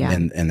you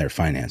and their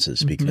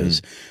finances,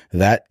 because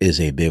that is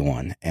a big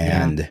one.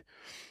 And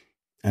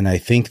I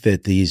think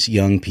that these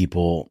young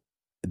people,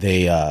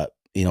 they,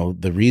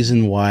 the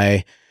reason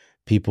why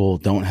people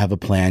don't have a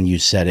plan, you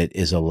said it,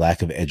 is a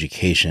lack of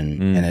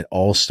education. And it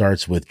all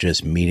starts with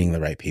just meeting the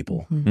right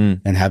people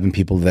and having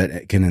people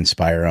that can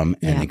inspire them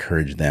and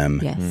encourage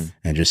them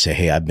and just say,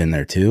 hey, I've been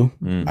there too.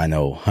 I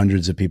know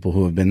hundreds of people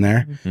who have been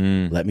there.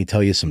 Let me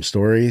tell you some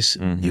stories.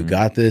 You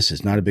got this.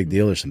 It's not a big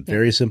deal. There's some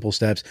very simple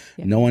steps.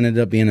 No one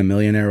ended up being a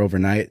millionaire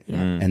overnight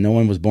and no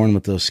one was born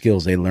with those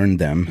skills. They learned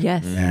them.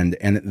 And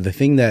the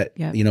thing that,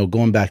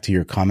 going back to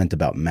your comment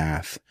about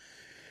math,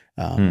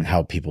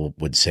 how people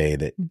would say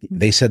that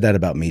they said that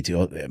about me too.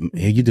 Oh,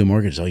 hey, you do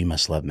mortgages. Oh, you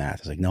must love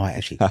math. I was like, no, I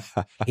actually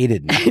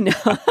hated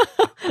math.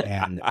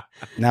 And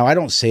now I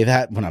don't say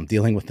that when I'm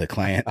dealing with the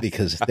client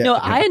because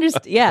I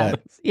understand.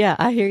 Yeah.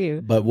 I hear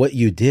you. But what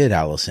you did,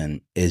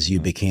 Allison, is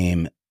you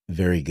became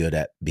very good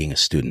at being a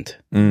student.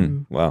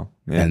 Wow.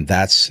 Yeah. And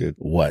that's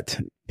what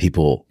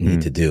people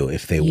need to do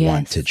if they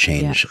want to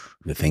change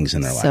the things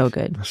in their life.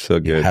 So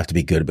good. You have to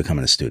be good at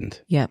becoming a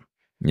student. Yeah.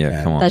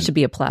 Yeah, come on. That should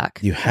be a plaque.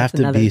 You have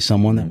to be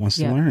someone that wants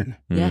to learn.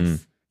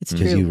 Yes, it's true.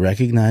 Because you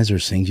recognize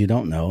there's things you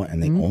don't know,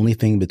 and the only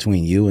thing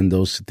between you and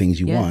those things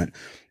you want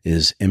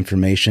is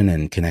information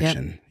and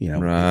connection.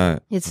 Right.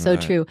 It's so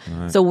true.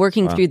 Right. So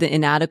working through the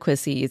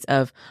inadequacies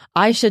of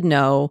I should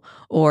know,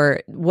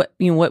 or what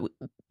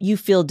you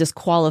feel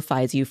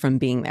disqualifies you from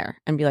being there,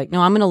 and be like,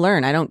 no, I'm going to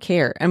learn. I don't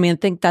care. I mean, I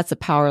think that's a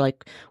power,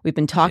 like we've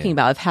been talking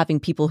about, of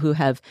having people who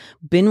have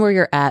been where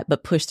you're at,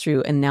 but pushed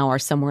through and now are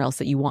somewhere else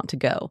that you want to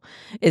go,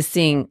 is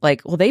seeing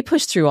like, well, they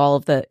pushed through all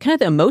of the kind of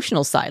the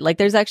emotional side. Like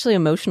there's actually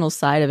emotional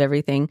side of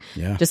everything,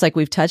 just like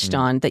we've touched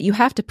on, that you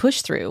have to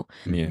push through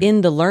in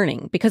the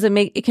learning, because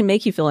it can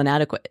make you feel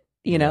inadequate,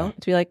 to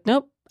be like,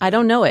 nope, I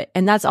don't know it.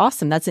 And that's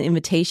awesome. That's an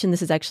invitation.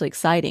 This is actually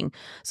exciting.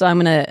 So I'm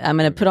going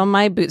to put on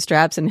my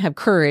bootstraps and have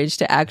courage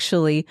to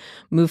actually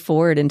move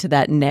forward into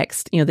that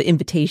next, the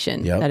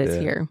invitation that is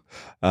here.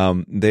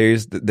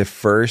 There's the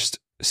first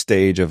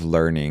stage of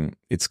learning.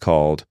 It's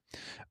called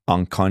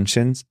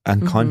unconscious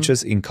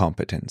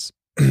incompetence.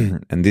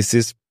 And this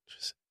is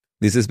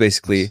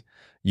basically,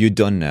 you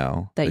don't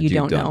know that you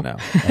don't know.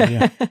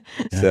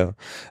 So,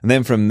 and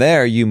then from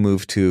there you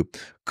move to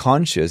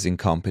conscious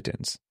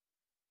incompetence.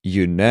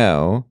 You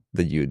know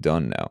that you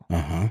don't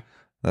know.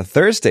 The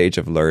third stage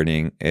of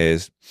learning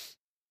is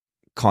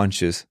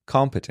conscious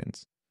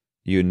competence.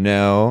 You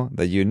know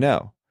that you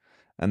know.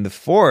 And the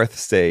fourth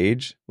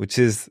stage, which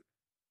is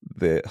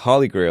the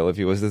holy grail, if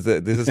you will,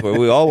 this is where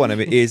we all want to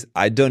be, is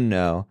I don't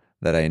know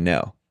that I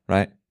know,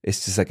 right?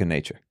 It's just second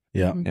nature.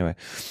 Yeah. Anyway,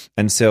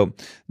 and so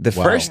the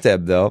first step,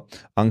 though,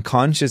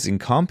 unconscious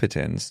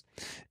incompetence,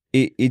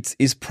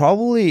 it's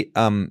probably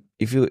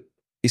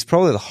it's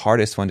probably the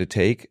hardest one to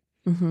take.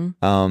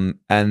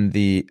 And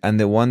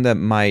the one that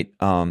might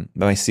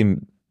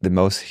seem the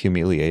most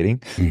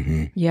humiliating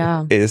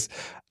is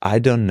I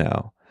don't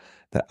know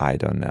that I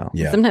don't know.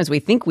 Yeah. Sometimes we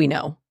think we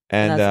know.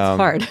 And that's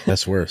hard.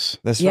 That's worse.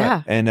 That's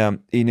right.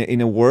 And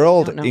in a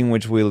world in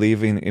which we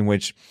live in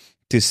which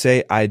to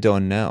say I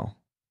don't know,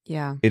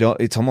 it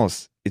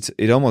almost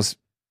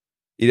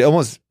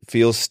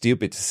feels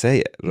stupid to say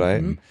it,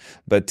 right?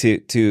 But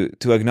to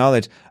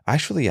acknowledge,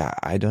 actually,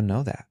 I don't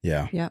know that.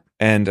 Yeah.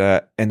 And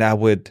I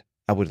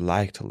would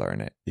like to learn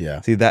it.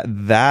 Yeah. See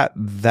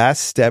that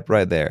step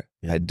right there.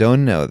 I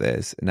don't know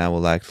this, and I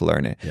would like to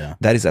learn it. Yeah.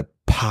 That is a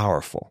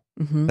powerful.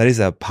 That is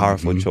a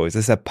powerful choice.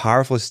 It's a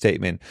powerful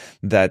statement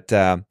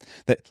that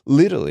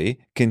literally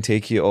can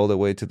take you all the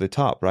way to the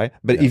top, right?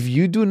 But if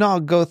you do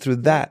not go through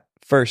that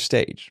first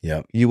stage,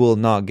 you will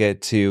not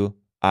get to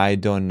I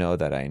don't know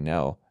that I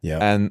know,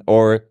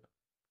 or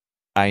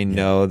I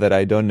know that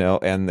I don't know,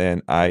 and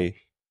then I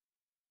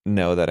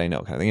know that I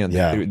know, kind of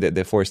thing.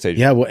 The four stages.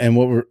 Yeah, well, and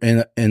what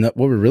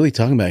we're really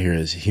talking about here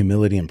is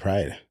humility and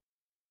pride,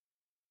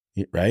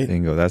 right?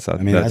 Bingo. That's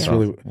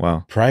really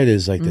wow. Pride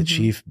is like the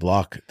chief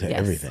block to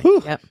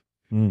everything. Yep.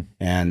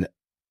 And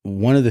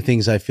one of the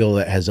things I feel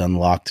that has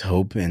unlocked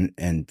hope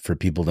and for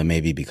people to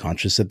maybe be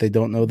conscious that they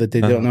don't know that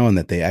they don't know and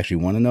that they actually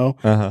want to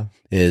know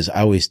is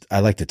I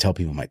like to tell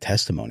people my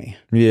testimony.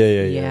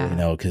 Yeah. You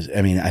know, because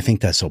I mean, I think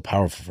that's so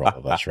powerful for all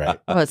of us, right?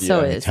 Oh, it so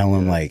is. Tell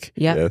them like,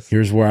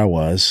 here's where I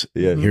was.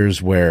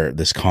 Here's where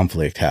this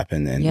conflict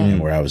happened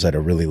and where I was at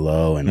a really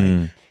low.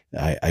 And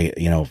I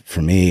you know,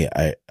 for me,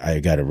 I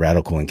got a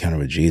radical encounter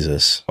with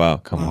Jesus. Wow,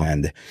 come on.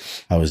 And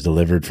I was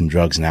delivered from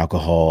drugs and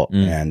alcohol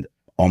and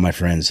all my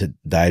friends had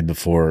died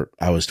before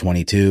I was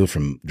 22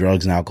 from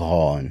drugs and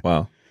alcohol. And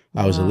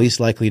I was the least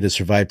likely to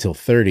survive till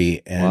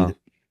 30. And,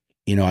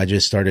 you know, I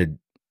just started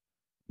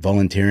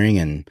volunteering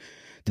and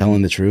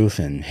telling the truth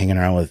and hanging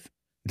around with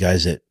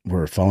guys that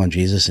were following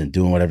Jesus and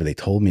doing whatever they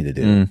told me to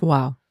do.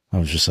 Wow. I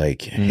was just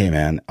like, hey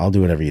man, I'll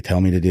do whatever you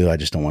tell me to do. I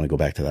just don't want to go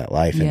back to that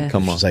life. And it's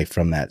just like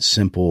from that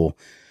simple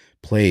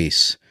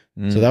place.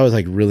 So that was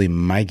like really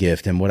my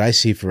gift. And what I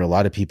see for a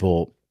lot of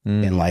people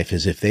in life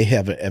is if they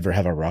ever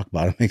have a rock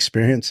bottom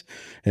experience,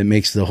 it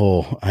makes the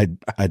whole I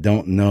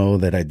don't know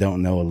that I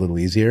don't know a little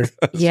easier.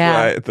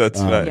 That's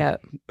right. Yeah.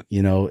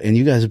 You know, and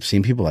you guys have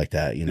seen people like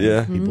that, you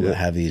know, people that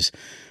have these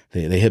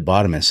they hit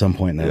bottom at some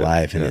point in their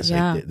life and it's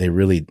like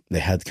they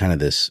had kind of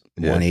this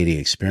 180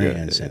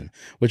 experience and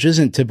which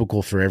isn't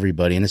typical for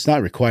everybody and it's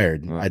not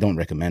required. I don't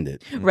recommend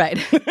it. Right.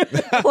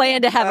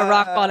 Plan to have a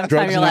rock bottom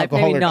time in your life,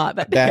 maybe not,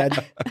 but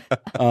bad.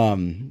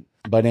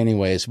 But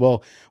anyways,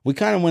 well, we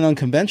kind of went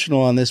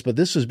unconventional on this, but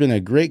this has been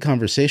a great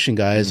conversation,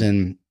 guys.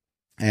 And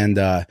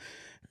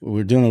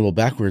we're doing a little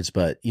backwards,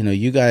 but you know,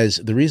 you guys,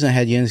 the reason I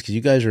had you in is because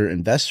you guys are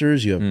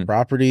investors, you have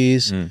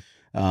properties. You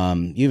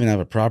even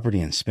have a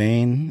property in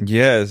Spain.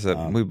 Yes.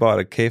 We bought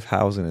a cave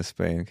house in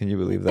Spain. Can you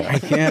believe that? I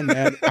can,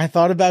 man. I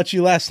thought about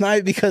you last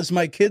night because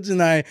my kids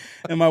and I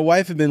and my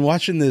wife have been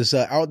watching this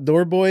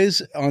Outdoor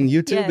Boys on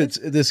YouTube. It's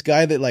this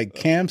guy that like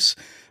camps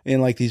in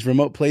like these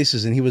remote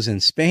places, and he was in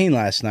Spain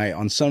last night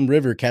on some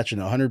river catching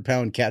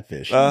 100-pound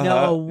catfish.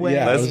 No way!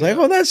 Yeah, I was like,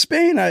 "Oh, that's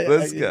Spain." I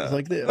was thinking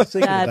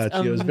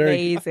about you. It was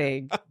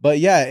amazing. But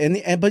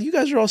yeah, but you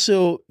guys are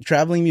also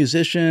traveling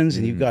musicians,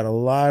 and you've got a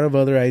lot of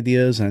other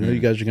ideas. And I know you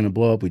guys are going to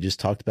blow up. We just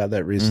talked about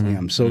that recently.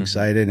 I'm so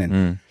excited,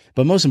 and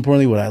but most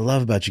importantly, what I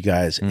love about you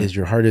guys is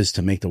your heart is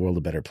to make the world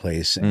a better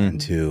place,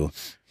 and to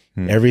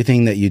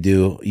everything that you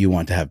do, you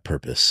want to have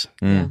purpose.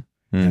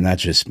 And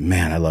that's just,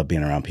 man, I love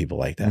being around people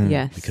like that.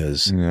 Yes.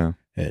 Because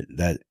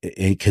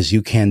because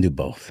you can do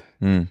both.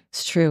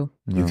 It's true.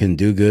 You can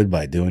do good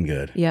by doing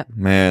good. Yep.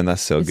 Man,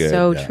 that's so good.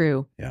 So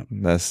true. Yeah.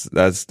 That's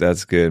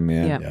good,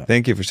 man. Yeah.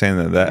 Thank you for saying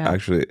that. That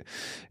actually,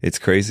 it's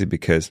crazy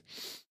because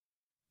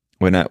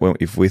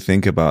if we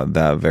think about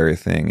that very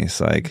thing, it's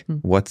like,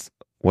 what's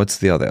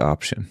the other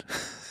option?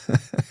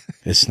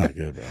 It's not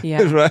good, bro.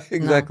 Yeah. Right?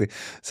 Exactly. No.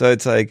 So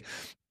it's like,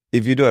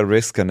 if you do a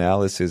risk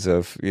analysis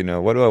of, you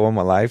know, what do I want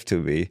my life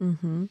to be?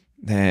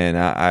 Then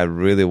I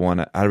really want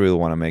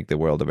to make the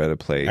world a better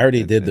place. I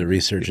already did the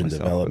research and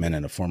development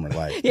in a former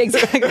life.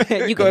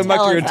 Exactly. You going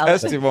back to your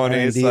testimony,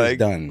 it's like,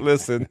 done.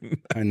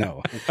 Listen. I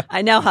know.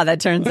 I know how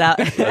that turns out.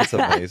 That's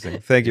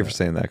amazing. Thank you for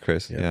saying that,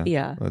 Chris.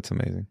 Yeah. That's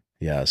amazing.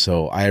 Yeah,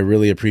 so I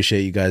really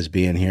appreciate you guys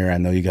being here. I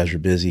know you guys are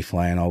busy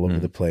flying all over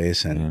the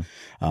place, and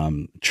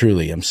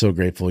truly, I'm so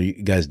grateful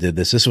you guys did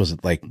this. This was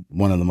like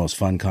one of the most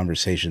fun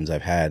conversations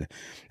I've had,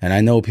 and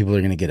I know people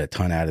are going to get a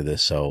ton out of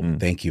this. So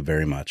thank you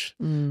very much.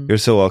 You're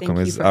so welcome.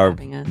 It's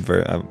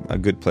a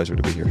good pleasure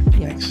to be here.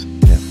 Thanks.